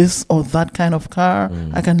this or that kind of car,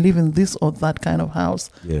 I can live in this or that kind of house,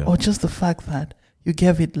 or just the fact that you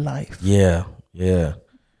gave it life? Yeah.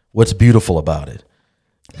 What's beautiful about it?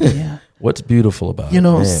 Yeah. What's beautiful about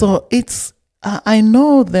it? So it's, I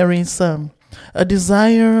know there is a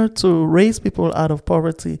desire to raise people out of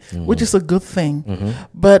poverty, which is a good thing.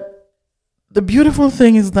 But the beautiful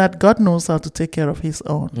thing is that God knows how to take care of his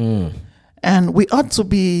own. And we ought to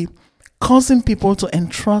be causing people to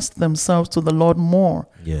entrust themselves to the Lord more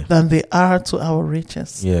than they are to our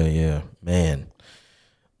riches. Yeah, man.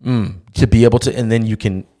 To be able to, and then you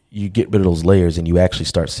get rid of those layers and you actually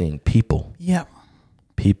start seeing people. Yeah.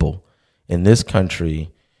 People. In this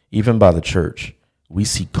country, even by the church, we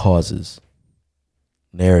see causes,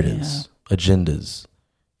 narratives, agendas,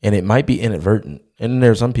 and it might be inadvertent. And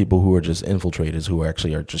there are some people who are just infiltrators who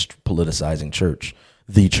actually are just politicizing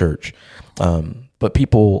the church. But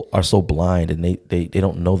people are so blind, and they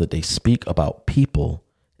don't know that they speak about people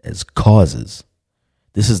as causes.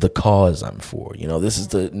 This is the cause I'm for. This is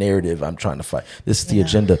the narrative I'm trying to fight. This is the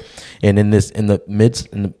agenda. And in the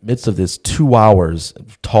midst of this 2 hours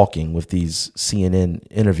of talking with these CNN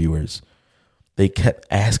interviewers, they kept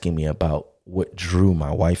asking me about what drew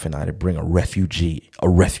my wife and I to bring a refugee.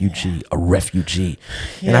 And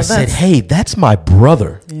I said, hey, that's my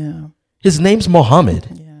brother. Yeah. His name's Muhammad.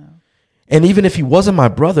 Yeah. And even if he wasn't my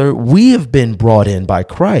brother, we have been brought in by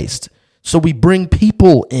Christ. So we bring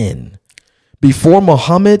people in. Before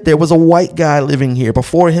Muhammad, there was a white guy living here.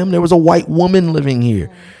 Before him, there was a white woman living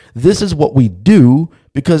here. This is what we do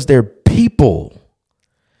because they're people.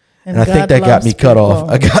 And I think that got me cut off.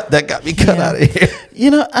 That got me cut out of here.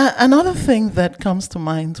 Another thing that comes to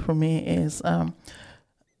mind for me is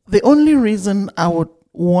the only reason I would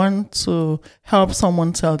want to help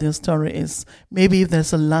someone tell their story is maybe if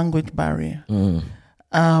there's a language barrier.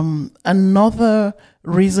 Another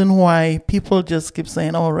reason why people just keep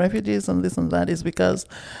saying, refugees and this and that is because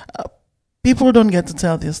people don't get to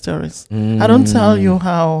tell their stories. I don't tell you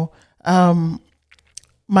how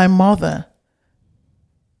my mother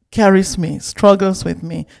carries me, struggles with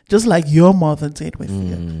me, just like your mother did with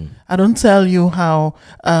you. I don't tell you how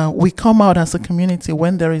we come out as a community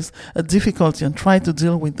when there is a difficulty and try to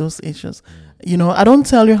deal with those issues. You know, I don't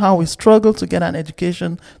tell you how we struggle to get an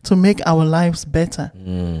education to make our lives better.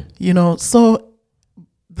 You know, so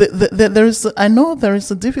I know there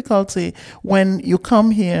is a difficulty when you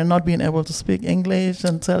come here not being able to speak English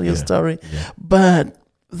and tell your story, but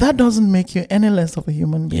that doesn't make you any less of a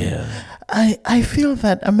human being. I feel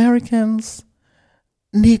that Americans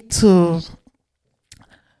need to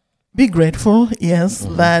be grateful, yes,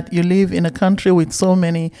 that you live in a country with so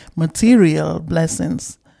many material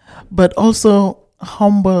blessings, but also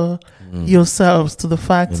humble yourselves to the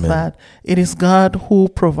fact that it is God who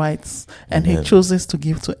provides and He chooses to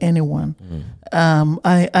give to anyone.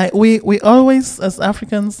 We always, as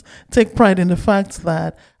Africans, take pride in the fact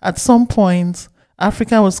that at some point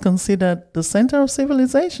Africa was considered the center of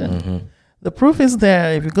civilization. The proof is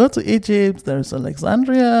there. If you go to Egypt, there's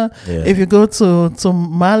Alexandria. If you go to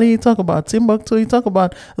Mali, talk about Timbuktu, you talk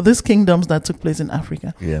about these kingdoms that took place in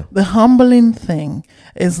Africa. The humbling thing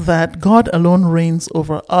is that God alone reigns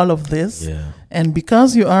over all of this. And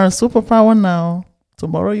because you are a superpower now,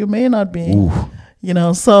 tomorrow you may not be. You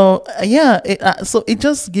know, so so it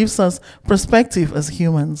just gives us perspective as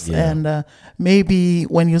humans. And maybe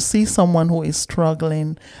when you see someone who is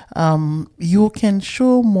struggling, you can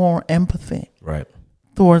show more empathy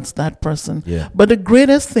towards that person. But the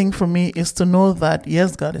greatest thing for me is to know that,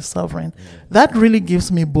 yes, God is sovereign. That really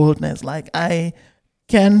gives me boldness. Like, I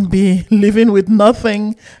can be living with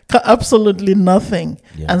nothing, absolutely nothing,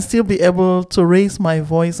 and still be able to raise my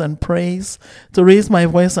voice and praise, to raise my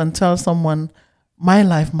voice and tell someone, my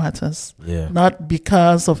life matters, not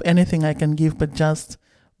because of anything I can give, but just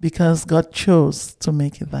because God chose to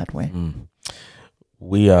make it that way.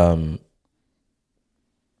 We, man,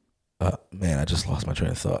 I just lost my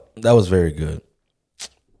train of thought. That was very good.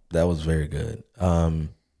 That was very good. I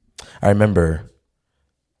remember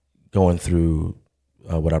going through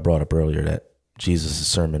what I brought up earlier, that Jesus'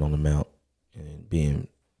 Sermon on the Mount, and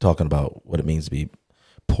talking about what it means to be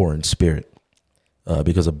poor in spirit.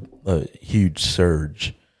 Because a huge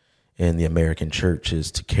surge in the American church is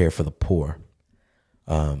to care for the poor.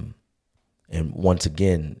 And once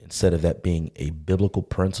again, instead of that being a biblical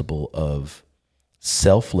principle of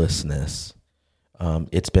selflessness,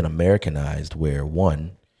 it's been Americanized where,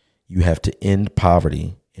 one, you have to end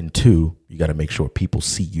poverty, and two, you got to make sure people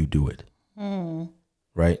see you do it.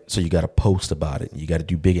 Right? So you got to post about it, and you got to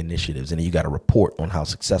do big initiatives, and then you got to report on how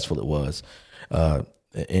successful it was.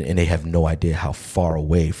 And they have no idea how far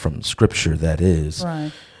away from Scripture that is.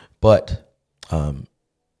 But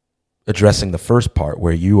addressing the first part,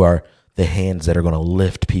 where you are the hands that are going to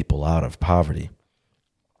lift people out of poverty,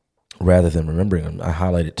 rather than remembering them, I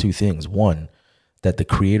highlighted two things. One, that the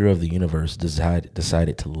creator of the universe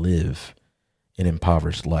decided to live an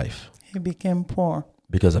impoverished life. He became poor.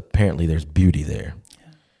 Because apparently there's beauty there.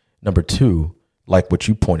 Number two, like what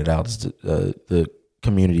you pointed out, is the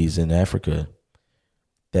communities in Africa,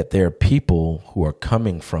 that there are people who are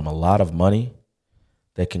coming from a lot of money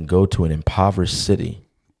that can go to an impoverished city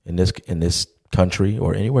in this country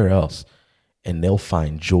or anywhere else, and they'll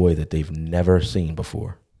find joy that they've never seen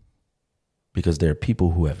before. Because there are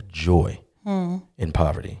people who have joy in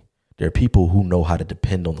poverty. There are people who know how to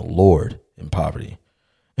depend on the Lord in poverty,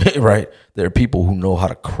 right? There are people who know how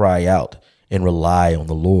to cry out and rely on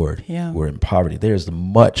the Lord who are in poverty. There's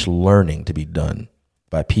much learning to be done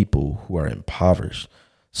by people who are impoverished.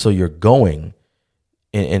 So you're going,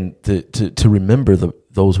 and to remember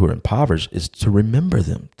those who are impoverished is to remember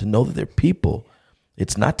them, to know that they're people.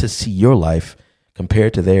 It's not to see your life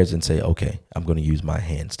compared to theirs and say, okay, I'm going to use my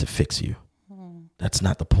hands to fix you. That's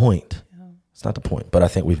not the point. It's not the point. But I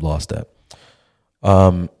think we've lost that.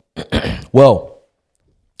 Well,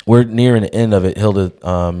 we're nearing the end of it, Hilda.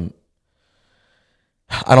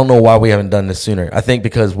 I don't know why we haven't done this sooner. I think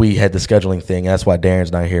because we had the scheduling thing. That's why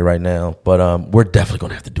Darren's not here right now. But we're definitely going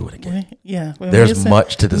to have to do it again. There's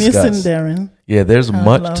much to discuss. Missing Darren. Yeah, there's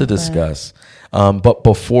much to discuss. But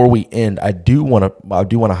before we end, I do want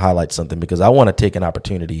to highlight something, because I want to take an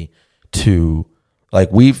opportunity to, like,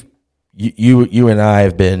 you and I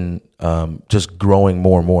have been just growing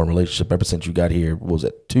more and more in relationship ever since you got here. What was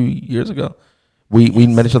it, 2 years ago? We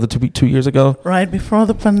met each other 2 years ago. Right before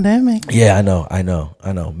the pandemic. Yeah, I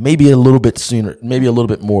know. Maybe a little bit sooner, maybe a little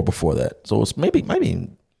bit more before that. So it's maybe.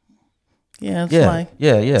 Yeah, it's yeah, like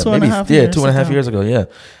yeah. 2.5 years 2.5 years ago. Yeah.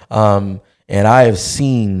 And I have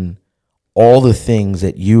seen all the things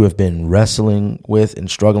that you have been wrestling with and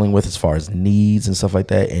struggling with as far as needs and stuff like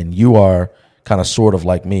that. And you are kind of sort of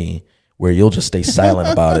like me, where you'll just stay silent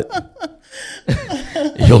about it.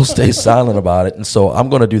 You'll stay silent about it. And so I'm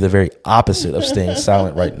going to do the very opposite of staying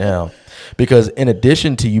silent right now, because in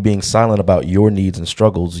addition to you being silent about your needs and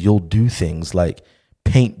struggles, you'll do things like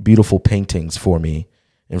paint beautiful paintings for me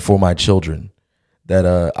and for my children that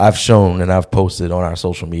I've shown and I've posted on our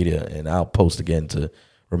social media, and I'll post again to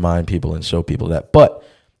remind people and show people that. But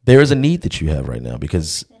there is a need that you have right now,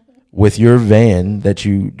 because with your van that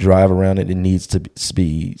you drive around, it needs to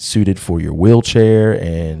be suited for your wheelchair,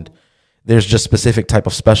 and there's just specific type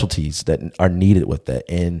of specialties that are needed with that.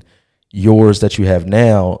 And yours that you have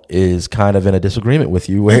now is kind of in a disagreement with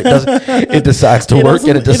you, where it decides to work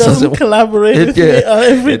and it just doesn't collaborate with me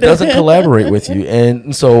every day. It doesn't collaborate with you.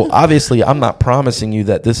 And so obviously I'm not promising you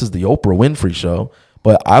that this is the Oprah Winfrey show,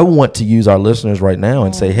 but I want to use our listeners right now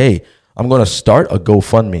and say, hey, I'm going to start a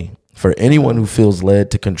GoFundMe for anyone who feels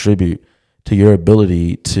led to contribute to your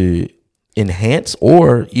ability to enhance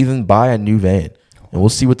or even buy a new van. And we'll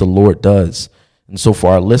see what the Lord does. And so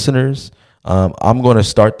for our listeners, I'm going to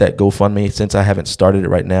start that GoFundMe. Since I haven't started it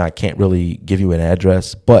right now, I can't really give you an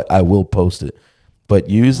address, but I will post it. But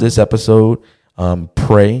use this episode,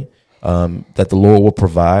 pray that the Lord will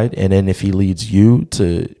provide. And then if he leads you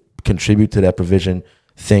to contribute to that provision,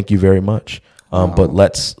 thank you very much. But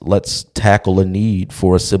let's tackle a need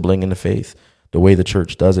for a sibling in the faith the way the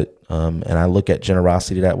church does it. And I look at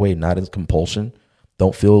generosity that way, not as compulsion.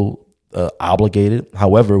 Don't feel obligated.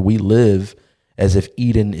 However, we live as if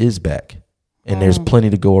Eden is back. And there's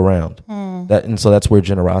plenty to go around. And so that's where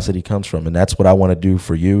generosity comes from. And that's what I want to do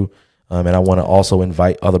for you. And I want to also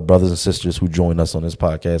invite other brothers and sisters who join us on this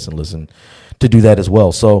podcast and listen to do that as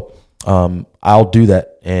well. So I'll do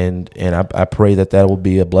that. And I pray that will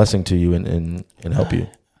be a blessing to you and help you.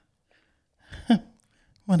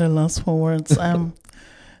 What a loss for words. I'm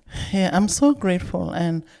so grateful.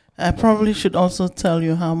 And I probably should also tell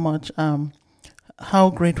you how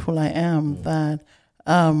grateful I am that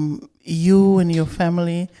you and your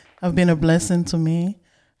family have been a blessing to me.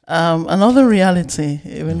 Another reality,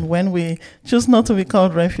 even when we choose not to be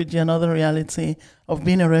called refugee, another reality of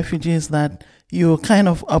being a refugee is that you're kind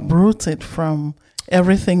of uprooted from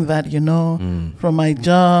everything that you know, from my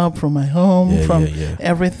job, from my home,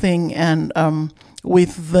 everything. And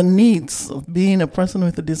with the needs of being a person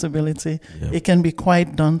with a disability, it can be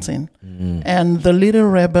quite daunting. And the little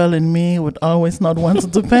rebel in me would always not want to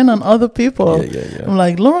depend on other people. I'm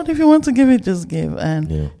like, Lord, if you want to give it, just give.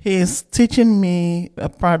 And he is teaching me a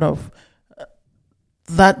part of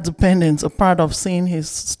that dependence, a part of seeing his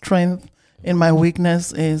strength in my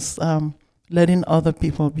weakness is letting other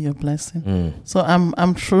people be a blessing. So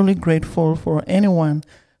I'm truly grateful for anyone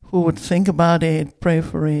who would think about it, pray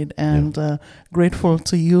for it, and grateful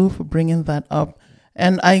to you for bringing that up.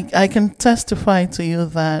 And I can testify to you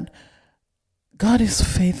that God is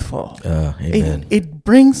faithful. Amen. It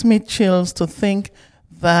brings me chills to think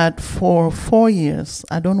that for 4 years,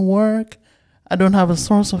 I don't work, I don't have a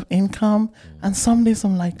source of income, and some days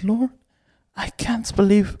I'm like, Lord, I can't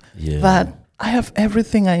believe that I have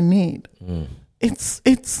everything I need.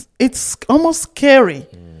 It's almost scary.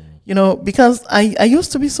 You know, because I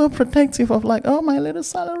used to be so protective of like, oh, my little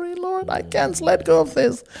salary, Lord, I can't let go of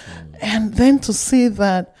this. And then to see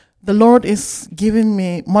that the Lord is giving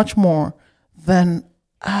me much more than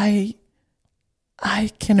I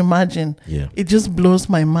can imagine. It just blows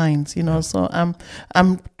my mind, you know. So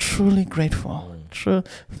I'm truly grateful.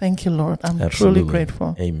 Thank you, Lord. I'm truly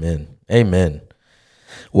grateful. Amen.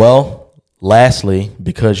 Well, lastly,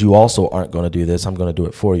 because you also aren't going to do this, I'm going to do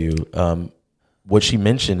it for you. What she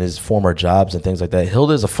mentioned is former jobs and things like that.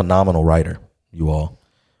 Hilda is a phenomenal writer, you all.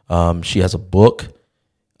 She has a book.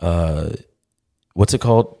 What's it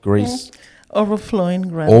called, Grace? Overflowing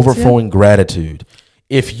Gratitude. Overflowing Gratitude.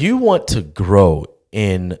 If you want to grow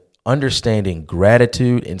in understanding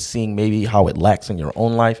gratitude and seeing maybe how it lacks in your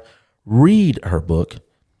own life, read her book,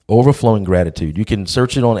 Overflowing Gratitude. You can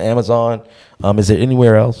search it on Amazon. Is it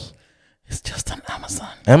anywhere else? It's just on Amazon.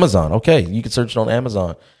 Amazon, okay. You can search it on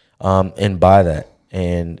Amazon. And buy that.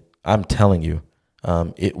 And I'm telling you,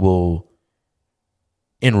 it will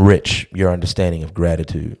enrich your understanding of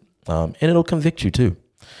gratitude. And it'll convict you too.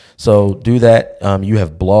 So do that. You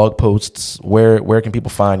have blog posts. Where can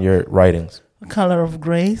people find your writings? Color of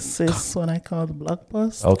Grace is what I call the blog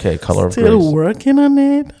post. Okay, Color of Grace. Still working on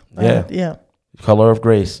it. Yeah. Color of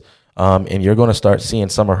Grace. And you're going to start seeing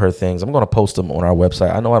some of her things. I'm going to post them on our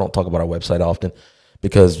website. I know I don't talk about our website often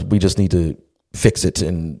because we just need to fix it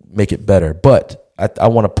and make it better. But I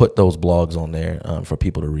want to put those blogs on there for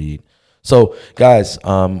people to read. So, guys,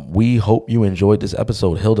 we hope you enjoyed this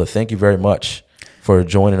episode. Hilda, thank you very much for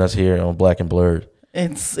joining us here on Black and Blurred.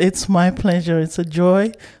 It's my pleasure. It's a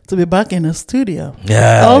joy to be back in a studio.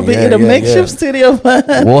 Yeah, I'll be in a makeshift studio.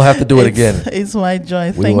 We'll have to do it again. It's my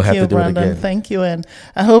joy. Thank you, Brandon. Thank you, and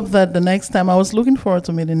I hope that the next time, I was looking forward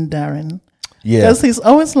to meeting Darren. Yeah, because he's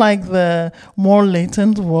always like the more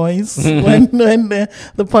latent voice when the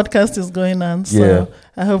podcast is going on. So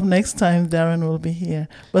I hope next time Darren will be here.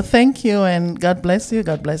 But thank you, and God bless you.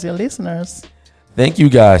 God bless your listeners. Thank you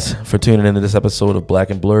guys for tuning into this episode of Black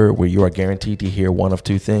and Blurred, where you are guaranteed to hear one of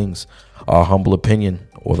two things: our humble opinion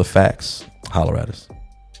or the facts. Holler at us.